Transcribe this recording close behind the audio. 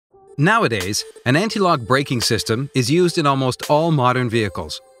Nowadays, an anti-lock braking system is used in almost all modern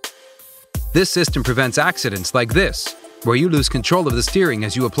vehicles. This system prevents accidents like this, where you lose control of the steering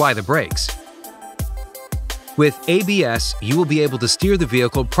as you apply the brakes. With ABS, you will be able to steer the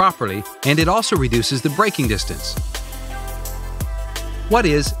vehicle properly, and it also reduces the braking distance. What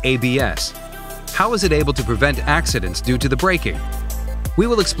is ABS? How is it able to prevent accidents due to the braking? We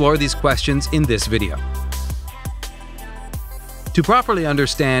will explore these questions in this video. To properly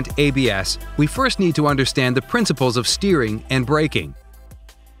understand ABS, we first need to understand the principles of steering and braking.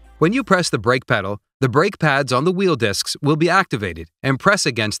 When you press the brake pedal, the brake pads on the wheel discs will be activated and press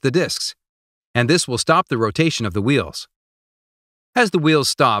against the discs, and this will stop the rotation of the wheels. As the wheels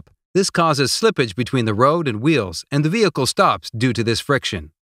stop, this causes slippage between the road and wheels, and the vehicle stops due to this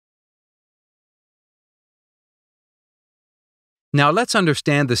friction. Now let's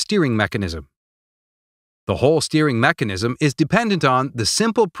understand the steering mechanism. The whole steering mechanism is dependent on the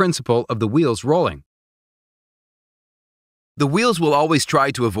simple principle of the wheels rolling. The wheels will always try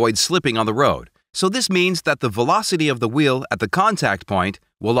to avoid slipping on the road, so this means that the velocity of the wheel at the contact point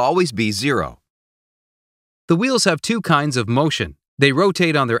will always be zero. The wheels have two kinds of motion. They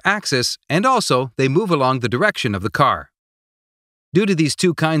rotate on their axis, and also they move along the direction of the car. Due to these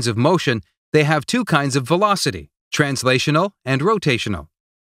two kinds of motion, they have two kinds of velocity, translational and rotational.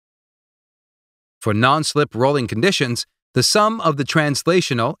 For non-slip rolling conditions, the sum of the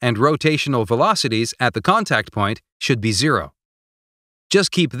translational and rotational velocities at the contact point should be zero.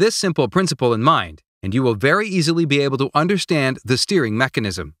 Just keep this simple principle in mind, and you will very easily be able to understand the steering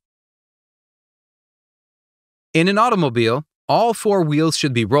mechanism. In an automobile, all four wheels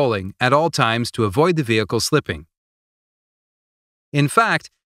should be rolling at all times to avoid the vehicle slipping. In fact,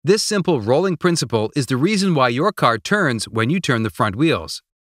 this simple rolling principle is the reason why your car turns when you turn the front wheels.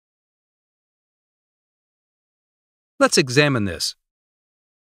 Let's examine this.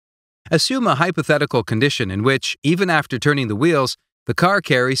 Assume a hypothetical condition in which, even after turning the wheels, the car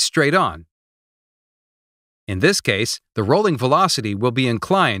carries straight on. In this case, the rolling velocity will be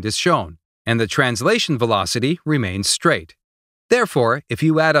inclined as shown, and the translation velocity remains straight. Therefore, if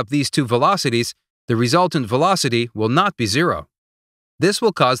you add up these two velocities, the resultant velocity will not be zero. This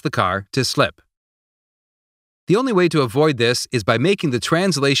will cause the car to slip. The only way to avoid this is by making the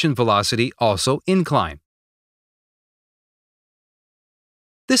translation velocity also incline.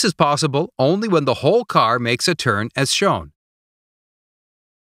 This is possible only when the whole car makes a turn as shown.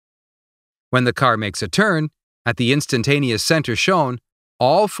 When the car makes a turn, at the instantaneous center shown,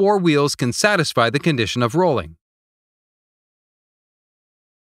 all four wheels can satisfy the condition of rolling.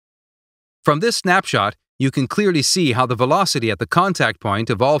 From this snapshot, you can clearly see how the velocity at the contact point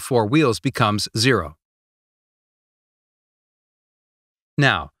of all four wheels becomes zero.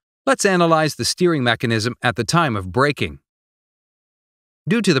 Now, let's analyze the steering mechanism at the time of braking.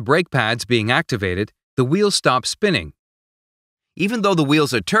 Due to the brake pads being activated, the wheels stop spinning. Even though the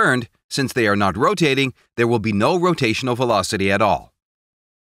wheels are turned, since they are not rotating, there will be no rotational velocity at all.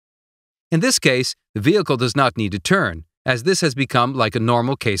 In this case, the vehicle does not need to turn, as this has become like a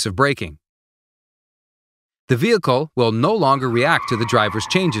normal case of braking. The vehicle will no longer react to the driver's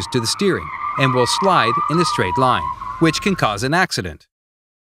changes to the steering and will slide in a straight line, which can cause an accident.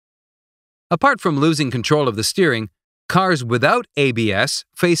 Apart from losing control of the steering, cars without ABS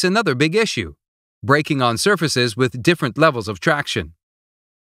face another big issue: braking on surfaces with different levels of traction.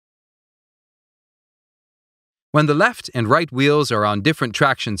 When the left and right wheels are on different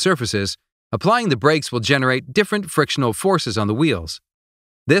traction surfaces, applying the brakes will generate different frictional forces on the wheels.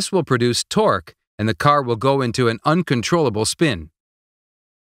 This will produce torque, and the car will go into an uncontrollable spin.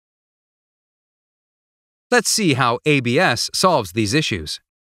 Let's see how ABS solves these issues.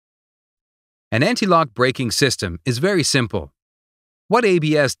 An anti-lock braking system is very simple. What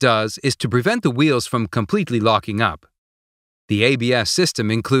ABS does is to prevent the wheels from completely locking up. The ABS system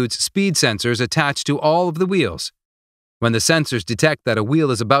includes speed sensors attached to all of the wheels. When the sensors detect that a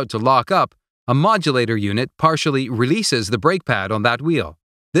wheel is about to lock up, a modulator unit partially releases the brake pad on that wheel.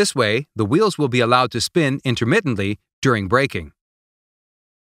 This way, the wheels will be allowed to spin intermittently during braking.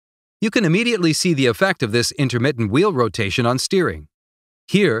 You can immediately see the effect of this intermittent wheel rotation on steering.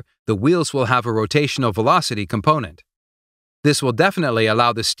 Here, the wheels will have a rotational velocity component. This will definitely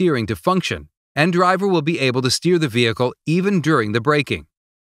allow the steering to function, and driver will be able to steer the vehicle even during the braking.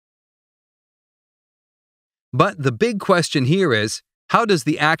 But the big question here is, how does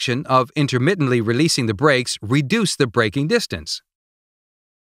the action of intermittently releasing the brakes reduce the braking distance?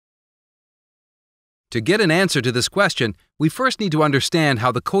 To get an answer to this question, we first need to understand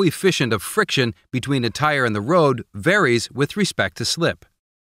how the coefficient of friction between a tire and the road varies with respect to slip.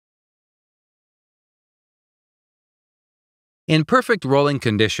 In perfect rolling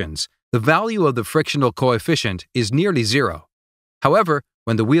conditions, the value of the frictional coefficient is nearly zero. However,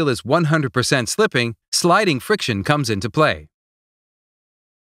 when the wheel is 100% slipping, sliding friction comes into play.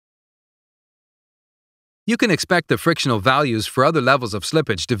 You can expect the frictional values for other levels of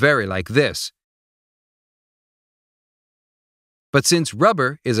slippage to vary like this. But since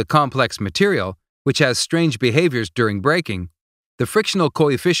rubber is a complex material, which has strange behaviors during braking, the frictional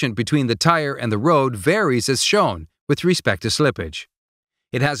coefficient between the tire and the road varies as shown with respect to slippage.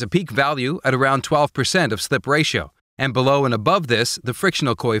 It has a peak value at around 12% of slip ratio, and below and above this, the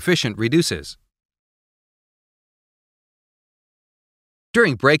frictional coefficient reduces.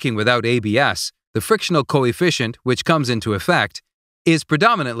 During braking without ABS, the frictional coefficient which comes into effect is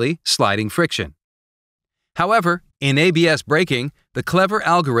predominantly sliding friction. However, in ABS braking, the clever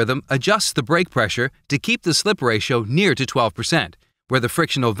algorithm adjusts the brake pressure to keep the slip ratio near to 12%, where the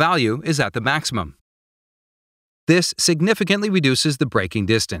frictional value is at the maximum. This significantly reduces the braking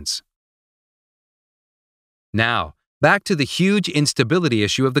distance. Now, back to the huge instability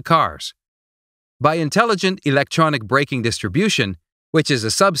issue of the cars. By intelligent electronic braking distribution, which is a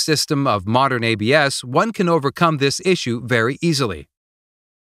subsystem of modern ABS, one can overcome this issue very easily.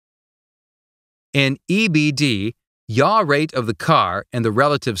 In EBD, yaw rate of the car and the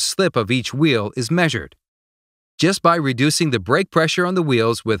relative slip of each wheel is measured. Just by reducing the brake pressure on the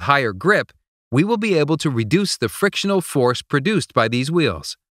wheels with higher grip, we will be able to reduce the frictional force produced by these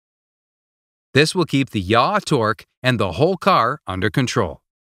wheels. This will keep the yaw torque and the whole car under control.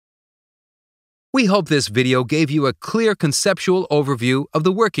 We hope this video gave you a clear conceptual overview of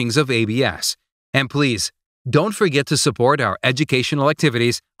the workings of ABS. And please, don't forget to support our educational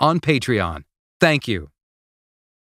activities on Patreon. Thank you.